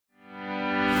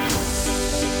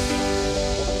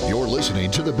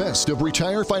listening to the best of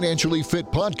Retire Financially Fit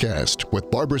podcast with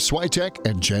Barbara Swiatek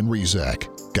and Jen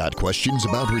Rezac. Got questions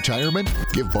about retirement?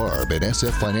 Give Barb and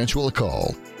SF Financial a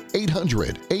call.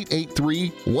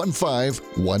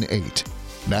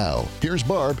 800-883-1518. Now, here's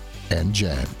Barb and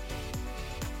Jen.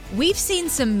 We've seen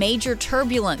some major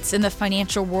turbulence in the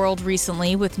financial world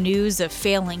recently with news of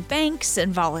failing banks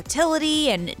and volatility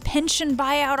and pension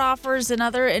buyout offers in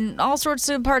all sorts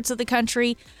of parts of the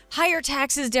country, higher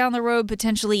taxes down the road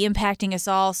potentially impacting us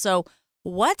all. So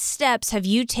what steps have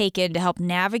you taken to help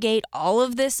navigate all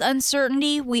of this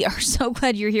uncertainty? We are so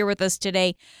glad you're here with us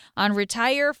today on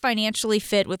Retire Financially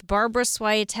Fit with Barbara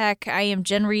Swiatek. I am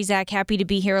Jen Rezac, happy to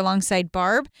be here alongside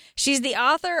Barb. She's the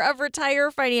author of Retire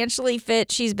Financially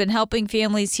Fit. She's been helping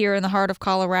families here in the heart of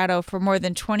Colorado for more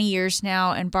than 20 years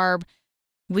now. And Barb,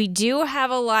 we do have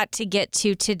a lot to get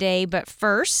to today, but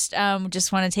first,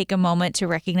 just want to take a moment to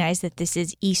recognize that this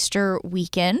is Easter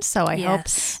weekend, so I hope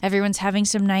everyone's having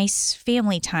some nice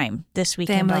family time this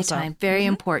weekend. Family time, very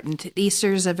important.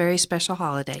 Easter is a very special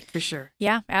holiday, for sure.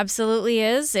 Yeah, absolutely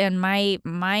is, and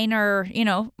mine are,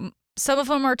 some of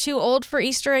them are too old for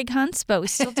Easter egg hunts, but we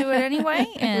still do it anyway.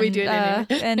 And, we do it anyway.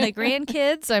 And the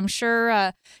grandkids, I'm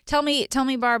sure. Tell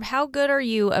me, Barb, how good are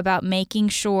you about making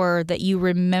sure that you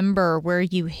remember where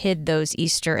you hid those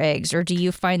Easter eggs, or do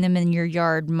you find them in your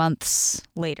yard months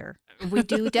later? We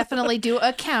do definitely do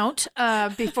a count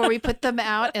before we put them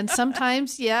out, and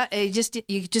sometimes, you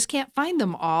just can't find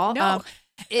them all. No.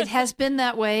 It has been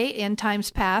that way in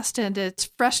times past, and it's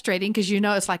frustrating because,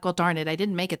 it's like, well, darn it, I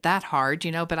didn't make it that hard,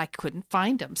 but I couldn't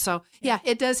find them. So,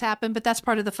 it does happen, but that's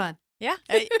part of the fun. Yeah,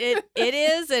 it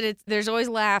is, and there's always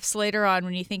laughs later on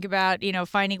when you think about,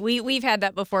 finding. We've had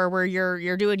that before where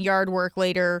you're doing yard work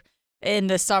later in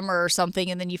the summer or something,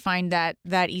 and then you find that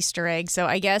Easter egg. So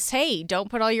I guess, hey,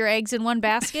 don't put all your eggs in one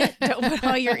basket. Don't put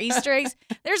all your Easter eggs.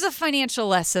 There's a financial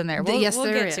lesson there. We'll get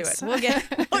to it. We'll get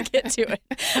to it.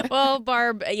 Well,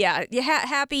 Barb,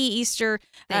 happy Easter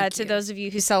to those of you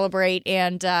who celebrate,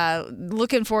 and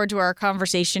looking forward to our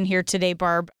conversation here today,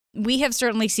 Barb. We have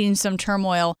certainly seen some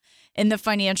turmoil in the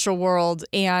financial world,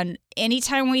 and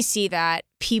anytime we see that,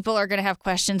 people are going to have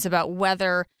questions about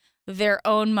whether their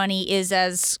own money is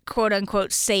as quote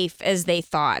unquote safe as they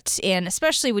thought. And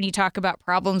especially when you talk about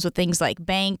problems with things like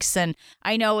banks. And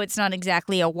I know it's not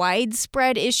exactly a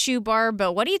widespread issue, Barb,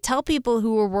 but what do you tell people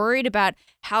who are worried about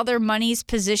how their money's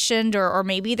positioned, or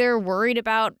maybe they're worried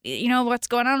about, what's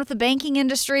going on with the banking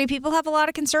industry? People have a lot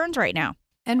of concerns right now.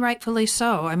 And rightfully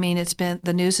so. I mean,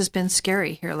 the news has been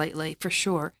scary here lately, for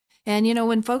sure. And,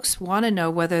 when folks want to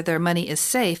know whether their money is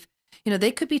safe,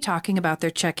 they could be talking about their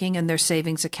checking and their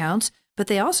savings accounts, but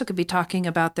they also could be talking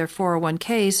about their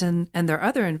 401ks and their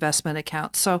other investment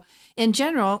accounts. So in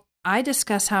general, I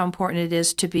discuss how important it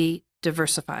is to be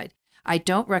diversified. I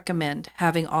don't recommend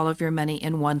having all of your money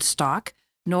in one stock,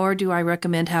 nor do I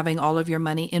recommend having all of your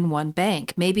money in one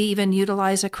bank. Maybe even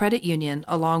utilize a credit union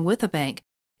along with a bank.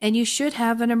 And you should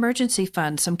have an emergency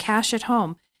fund, some cash at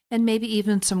home, and maybe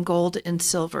even some gold and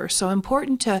silver. So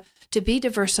important to be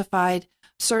diversified.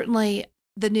 Certainly,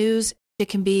 the news, it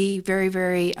can be very,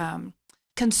 very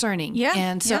concerning. Yeah.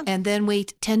 And then we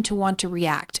tend to want to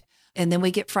react. And then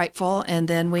we get frightful, and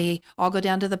then we all go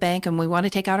down to the bank and we want to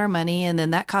take out our money, and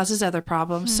then that causes other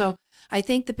problems. So I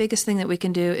think the biggest thing that we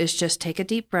can do is just take a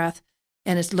deep breath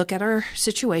and it's look at our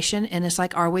situation, and it's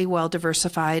like, are we well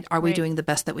diversified? Are we doing the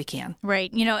best that we can?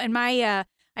 Right. And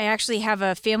I actually have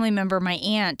a family member, my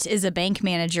aunt is a bank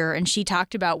manager, and she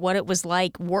talked about what it was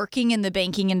like working in the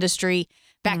banking industry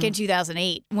back in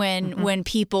 2008 when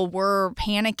people were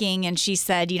panicking. And she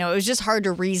said, it was just hard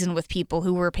to reason with people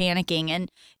who were panicking. And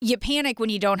you panic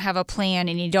when you don't have a plan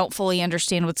and you don't fully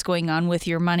understand what's going on with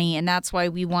your money. And that's why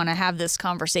we want to have this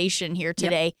conversation here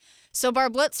today. Yep. So,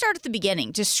 Barb, let's start at the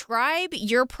beginning. Describe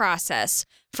your process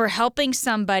for helping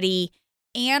somebody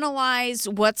analyze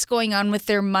what's going on with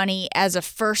their money as a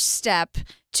first step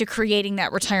to creating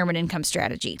that retirement income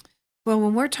strategy. Well,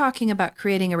 when we're talking about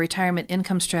creating a retirement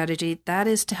income strategy, that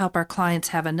is to help our clients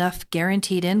have enough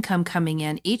guaranteed income coming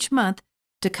in each month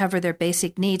to cover their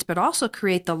basic needs, but also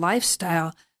create the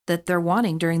lifestyle that they're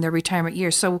wanting during their retirement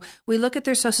years. So we look at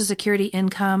their Social Security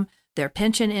income, their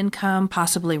pension income,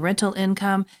 possibly rental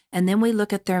income, and then we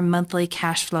look at their monthly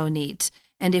cash flow needs.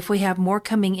 And if we have more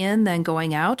coming in than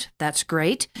going out, that's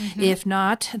great. Mm-hmm. If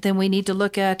not, then we need to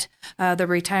look at the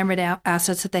retirement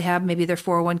assets that they have, maybe their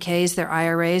 401ks, their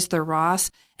IRAs, their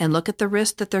Roths, and look at the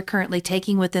risk that they're currently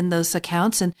taking within those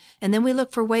accounts. And then we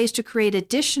look for ways to create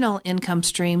additional income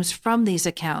streams from these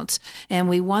accounts. And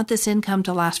we want this income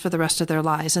to last for the rest of their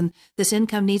lives. And this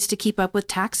income needs to keep up with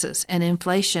taxes and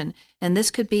inflation And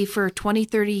this could be for 20,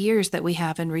 30 years that we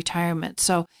have in retirement.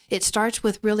 So it starts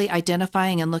with really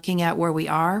identifying and looking at where we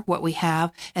are, what we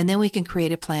have, and then we can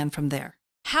create a plan from there.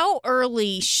 How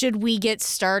early should we get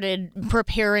started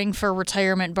preparing for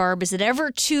retirement, Barb? Is it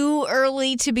ever too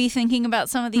early to be thinking about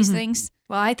some of these things?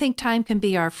 Well, I think time can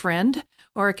be our friend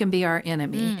or it can be our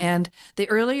enemy. And the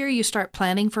earlier you start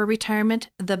planning for retirement,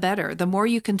 the better. The more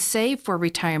you can save for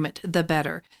retirement, the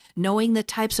better. Knowing the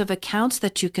types of accounts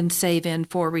that you can save in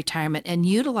for retirement and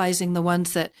utilizing the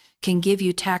ones that can give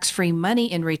you tax-free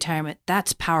money in retirement,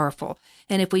 that's powerful.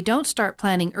 And if we don't start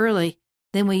planning early,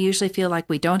 then we usually feel like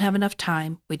we don't have enough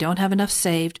time, we don't have enough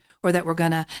saved, or that we're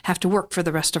going to have to work for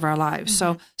the rest of our lives.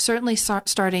 So certainly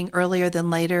starting earlier than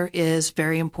later is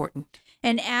very important.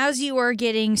 And as you are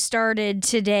getting started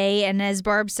today, and as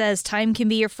Barb says, time can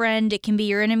be your friend, it can be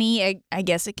your enemy. I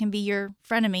guess it can be your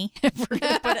frenemy, if we're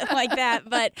going to put it like that.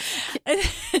 But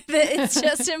it's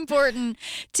just important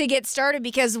to get started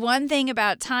because one thing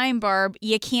about time, Barb,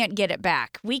 you can't get it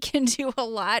back. We can do a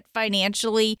lot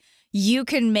financially. You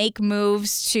can make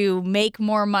moves to make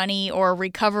more money or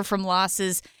recover from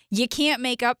losses. You can't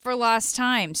make up for lost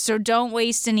time. So don't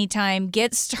waste any time.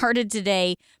 Get started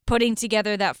today putting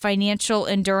together that financial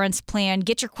endurance plan.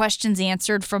 Get your questions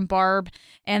answered from Barb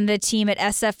and the team at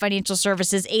SF Financial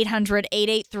Services.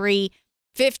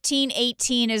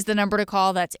 800-883-1518 is the number to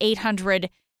call. That's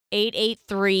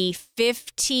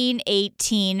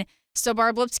 800-883-1518. So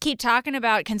Barb, let's keep talking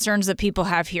about concerns that people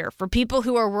have here. For people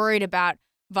who are worried about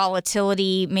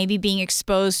volatility, maybe being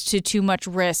exposed to too much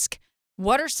risk,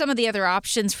 what are some of the other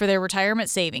options for their retirement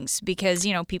savings? Because,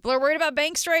 people are worried about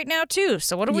banks right now, too.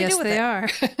 So what do we do with it?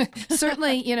 Yes, they are.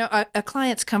 Certainly, a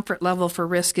client's comfort level for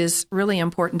risk is really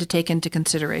important to take into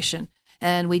consideration.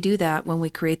 And we do that when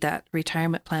we create that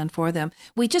retirement plan for them.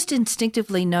 We just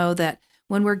instinctively know that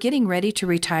when we're getting ready to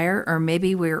retire, or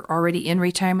maybe we're already in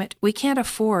retirement, we can't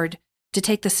afford to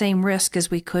take the same risk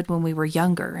as we could when we were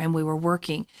younger and we were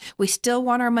working. We still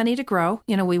want our money to grow.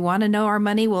 We want to know our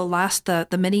money will last the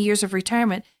many years of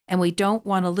retirement, and we don't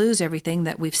want to lose everything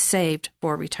that we've saved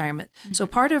for retirement. So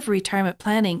part of retirement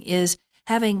planning is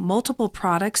having multiple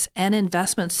products and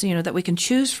investments, that we can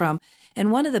choose from.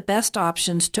 And one of the best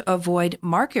options to avoid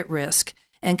market risk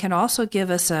and can also give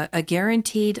us a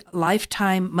guaranteed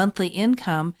lifetime monthly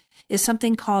income is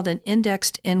something called an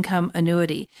indexed income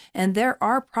annuity. And there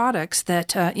are products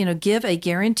that, give a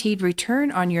guaranteed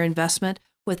return on your investment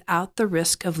without the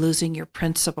risk of losing your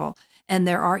principal. And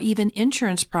there are even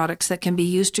insurance products that can be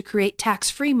used to create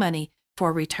tax-free money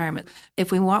for retirement. If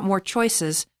we want more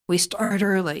choices, we start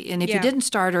early. And if you didn't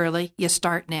start early, you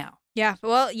start now. Yeah.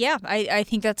 Well, I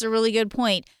think that's a really good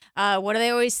point. What do they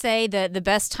always say? The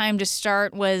best time to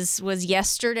start was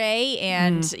yesterday,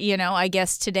 and I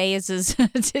guess today is as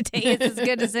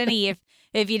good as any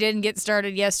if you didn't get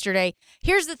started yesterday.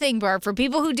 Here's the thing, Barb. For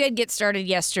people who did get started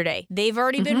yesterday, they've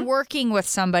already been working with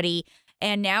somebody,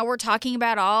 and now we're talking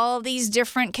about all these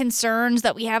different concerns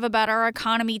that we have about our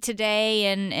economy today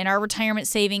and our retirement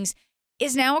savings.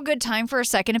 Is now a good time for a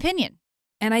second opinion?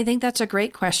 And I think that's a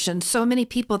great question. So many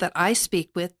people that I speak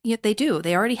with, they do.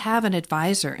 They already have an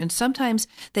advisor. And sometimes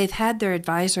they've had their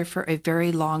advisor for a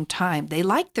very long time. They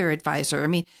like their advisor. I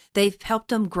mean, they've helped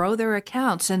them grow their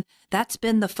accounts, and that's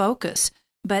been the focus.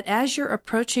 But as you're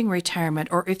approaching retirement,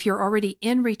 or if you're already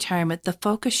in retirement, the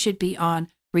focus should be on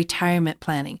retirement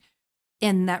planning.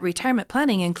 And that retirement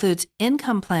planning includes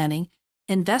income planning,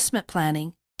 investment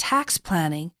planning, tax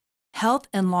planning, health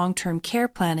and long-term care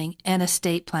planning, and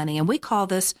estate planning. And we call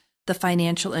this the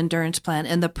financial endurance plan.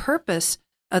 And the purpose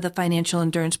of the financial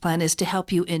endurance plan is to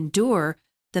help you endure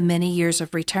the many years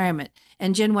of retirement.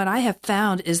 And Jen, what I have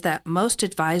found is that most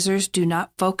advisors do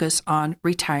not focus on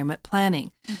retirement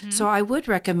planning. So I would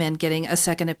recommend getting a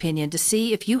second opinion to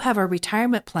see if you have a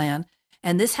retirement plan.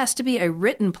 And this has to be a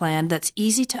written plan that's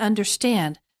easy to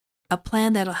understand, a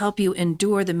plan that'll help you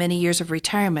endure the many years of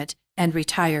retirement and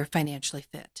retire financially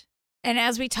fit. And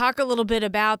as we talk a little bit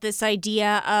about this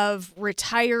idea of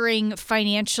retiring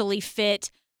financially fit,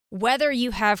 whether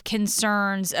you have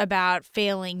concerns about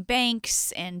failing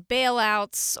banks and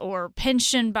bailouts or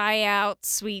pension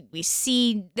buyouts, we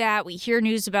see that, we hear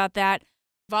news about that,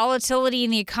 volatility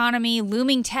in the economy,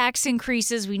 looming tax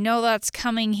increases, we know that's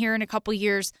coming here in a couple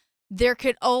years. There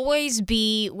could always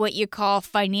be what you call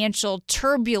financial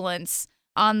turbulence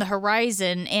on the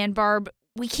horizon. And Barb,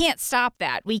 we can't stop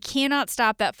that. We cannot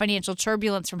stop that financial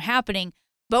turbulence from happening,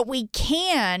 but we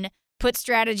can put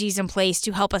strategies in place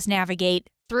to help us navigate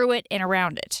through it and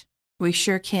around it. We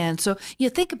sure can. So you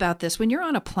think about this. When you're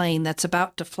on a plane that's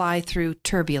about to fly through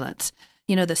turbulence,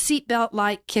 the seatbelt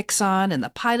light kicks on and the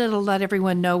pilot will let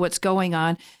everyone know what's going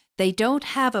on. They don't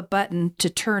have a button to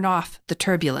turn off the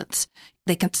turbulence.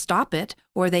 They can stop it,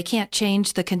 or they can't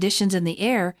change the conditions in the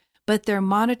air, but they're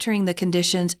monitoring the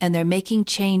conditions and they're making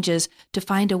changes to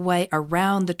find a way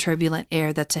around the turbulent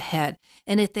air that's ahead.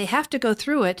 And if they have to go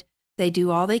through it, they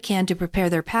do all they can to prepare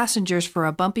their passengers for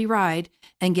a bumpy ride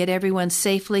and get everyone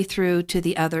safely through to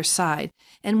the other side.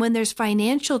 And when there's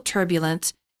financial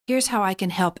turbulence, here's how I can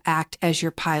help act as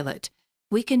your pilot.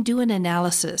 We can do an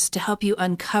analysis to help you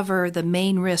uncover the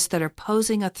main risks that are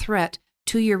posing a threat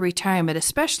to your retirement,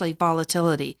 especially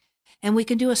volatility. And we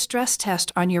can do a stress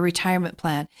test on your retirement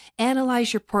plan,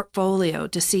 analyze your portfolio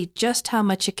to see just how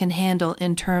much it can handle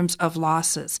in terms of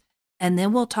losses. And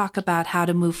then we'll talk about how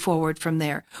to move forward from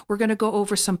there. We're going to go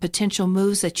over some potential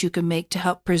moves that you can make to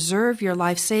help preserve your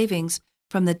life savings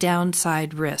from the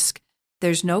downside risk.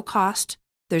 There's no cost,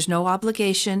 there's no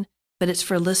obligation, but it's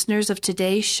for listeners of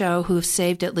today's show who have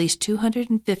saved at least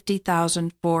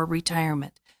 $250,000 for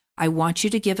retirement. I want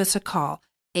you to give us a call,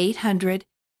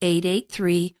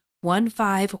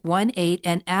 800-883-1518,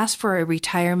 and ask for a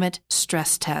retirement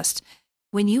stress test.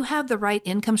 When you have the right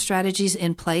income strategies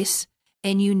in place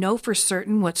and you know for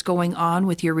certain what's going on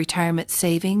with your retirement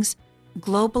savings,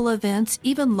 global events,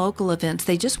 even local events,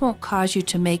 they just won't cause you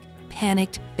to make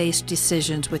panicked-based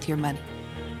decisions with your money.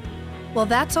 Well,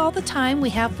 that's all the time we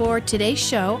have for today's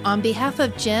show. On behalf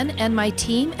of Jen and my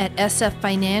team at SF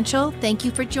Financial, thank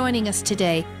you for joining us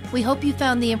today. We hope you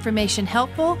found the information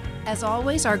helpful. As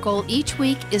always, our goal each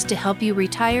week is to help you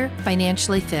retire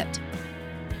financially fit.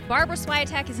 Barbara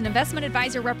Swiatek is an investment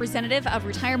advisor representative of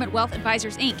Retirement Wealth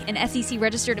Advisors, Inc., an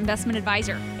SEC-registered investment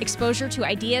advisor. Exposure to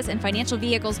ideas and financial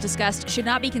vehicles discussed should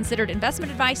not be considered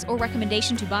investment advice or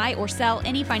recommendation to buy or sell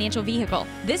any financial vehicle.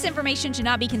 This information should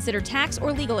not be considered tax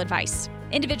or legal advice.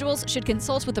 Individuals should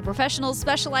consult with the professionals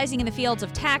specializing in the fields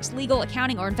of tax, legal,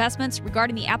 accounting, or investments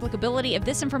regarding the applicability of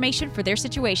this information for their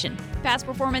situation. Past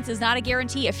performance is not a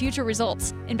guarantee of future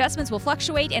results. Investments will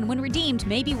fluctuate and when redeemed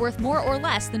may be worth more or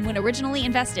less than when originally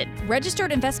invested.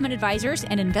 Registered investment advisors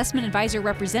and investment advisor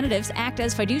representatives act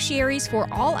as fiduciaries for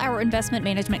all our investment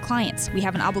management clients. We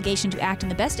have an obligation to act in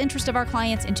the best interest of our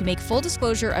clients and to make full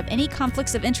disclosure of any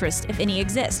conflicts of interest, if any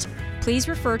exist. Please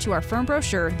refer to our firm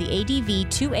brochure, the ADV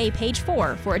 2A page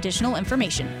 4, for additional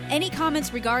information. Any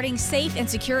comments regarding safe and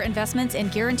secure investments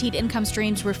and guaranteed income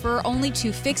streams refer only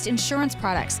to fixed insurance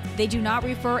products. They do not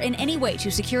refer in any way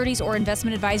to securities or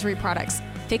investment advisory products.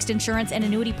 Fixed insurance and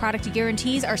annuity product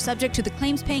guarantees are subject to the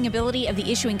claims paying ability of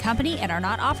the issuing company and are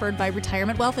not offered by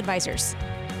Retirement Wealth Advisors.